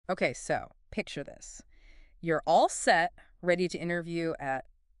Okay, so picture this. You're all set, ready to interview at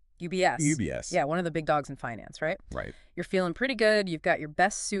UBS. UBS. Yeah, one of the big dogs in finance, right? Right. You're feeling pretty good. You've got your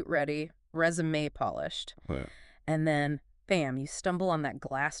best suit ready, resume polished. Well, And then, bam, you stumble on that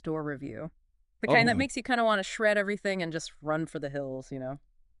Glassdoor review. The kind that oh, makes you kind of want to shred everything and just run for the hills, you know?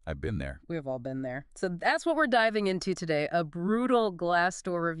 I've been there. We've all been there. So that's what we're diving into today, a brutal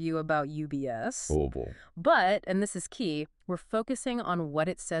Glassdoor review about UBS. Oh, boy. But, and this is key, we're focusing on what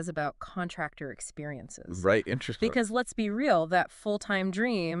it says about contractor experiences. Right. Interesting. Because let's be real, that full-time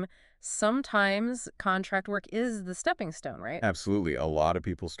dream, sometimes contract work is the stepping stone, right? Absolutely. A lot of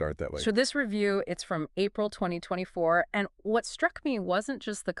people start that way. So this review, it's from April 2024, and what struck me wasn't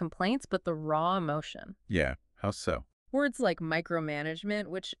just the complaints, but the raw emotion. Yeah. How so? Words like micromanagement,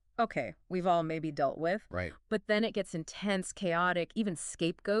 which, okay, we've all maybe dealt with, Right. but then it gets intense, chaotic, even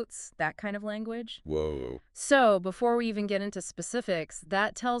scapegoats, that kind of language. Whoa. So before we even get into specifics,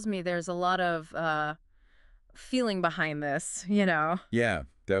 that tells me there's a lot of feeling behind this, you know? Yeah.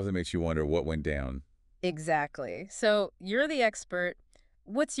 Definitely makes you wonder what went down. Exactly. So you're the expert.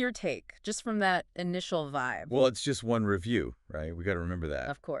 What's your take, just from that initial vibe? Well, it's just one review, right? We got to remember that.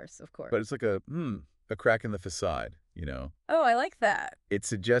 Of course, of course. But it's like a crack in the facade, you know? Oh, I like that. It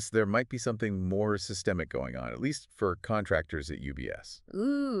suggests there might be something more systemic going on, at least for contractors at UBS.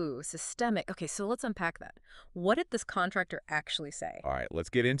 Ooh, systemic. Okay, so let's unpack that. What did this contractor actually say? All right, let's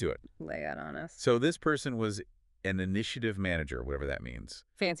get into it. Lay it on us. So this person was an initiative manager, whatever that means.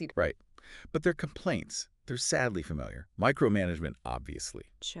 Fancy. Right. But their complaints, they're sadly familiar. Micromanagement, obviously.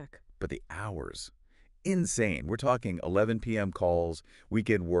 Check. But the hours, insane. We're talking 11 p.m. calls,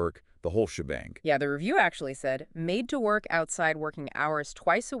 weekend work, the whole shebang. Yeah, the review actually said, made to work outside working hours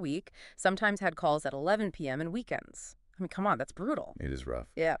twice a week, sometimes had calls at 11 p.m. and weekends. I mean, come on, that's brutal. It is rough.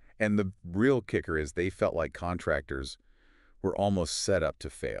 Yeah. And the real kicker is they felt like contractors were almost set up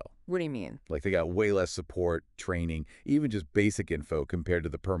to fail. What do you mean? Like they got way less support, training, even just basic info compared to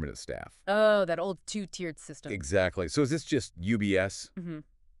the permanent staff. Oh, that old two-tiered system. Exactly. So is this just UBS? Mm-hmm.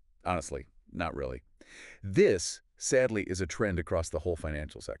 Honestly, not really. This, sadly, is a trend across the whole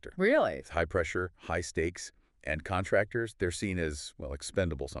financial sector. Really? It's high pressure, high stakes, and contractors, they're seen as, well,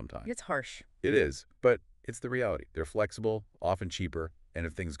 expendable sometimes. It's harsh. It is, but it's the reality. They're flexible, often cheaper, and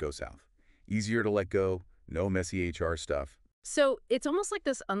if things go south, easier to let go, no messy HR stuff. So it's almost like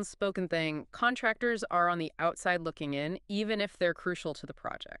this unspoken thing. Contractors are on the outside looking in, even if they're crucial to the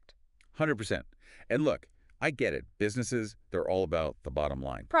project. 100%. And look, I get it. Businesses, they're all about the bottom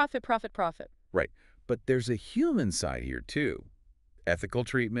line. Profit, profit, profit. Right. But there's a human side here, too. Ethical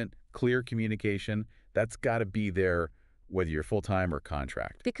treatment, clear communication, that's got to be there whether you're full-time or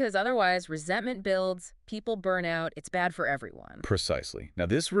contract. Because otherwise, resentment builds, people burn out, it's bad for everyone. Precisely. Now,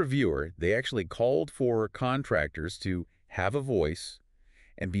 this reviewer, they actually called for contractors to have a voice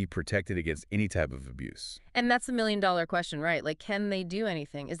and be protected against any type of abuse. And that's the million-dollar question, right? Like, can they do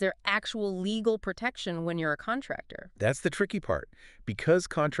anything? Is there actual legal protection when you're a contractor? That's the tricky part. Because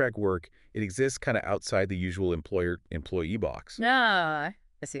contract work, it exists kind of outside the usual employer-employee box. Ah,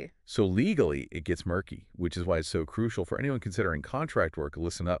 I see. So legally, it gets murky, which is why it's so crucial for anyone considering contract work.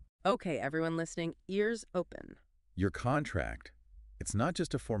 Listen up. Okay, everyone listening, ears open. Your contract, it's not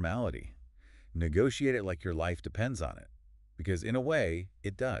just a formality. Negotiate it like your life depends on it. Because in a way,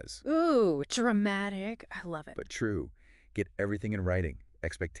 it does. Ooh, dramatic. I love it. But true. Get everything in writing.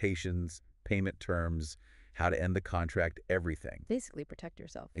 Expectations, payment terms, how to end the contract, everything. Basically, protect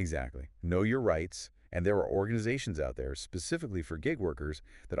yourself. Exactly. Know your rights. And there are organizations out there specifically for gig workers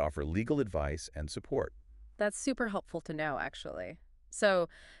that offer legal advice and support. That's super helpful to know, actually. So,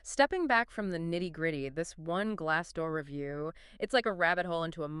 stepping back from the nitty-gritty, this one Glassdoor review, it's like a rabbit hole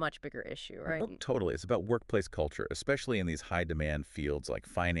into a much bigger issue, right? Oh, totally. It's about workplace culture, especially in these high-demand fields like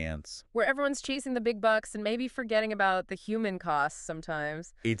finance. Where everyone's chasing the big bucks and maybe forgetting about the human costs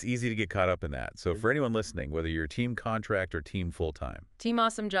sometimes. It's easy to get caught up in that. So for anyone listening, whether you're team contract or team full-time. Team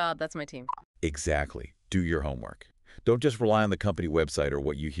awesome job, that's my team. Exactly. Do your homework. Don't just rely on the company website or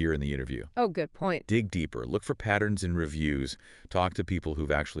what you hear in the interview. Oh, good point. Dig deeper. Look for patterns in reviews. Talk to people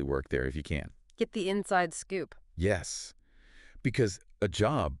who've actually worked there if you can. Get the inside scoop. Yes. Because a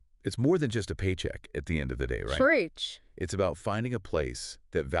job, it's more than just a paycheck at the end of the day, right? Preach. It's about finding a place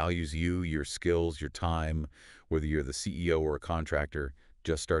that values you, your skills, your time, whether you're the CEO or a contractor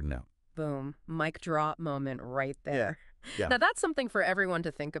just starting out. Boom. Mic drop moment right there. Yeah. Now, that's something for everyone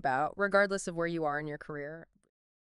to think about, regardless of where you are in your career.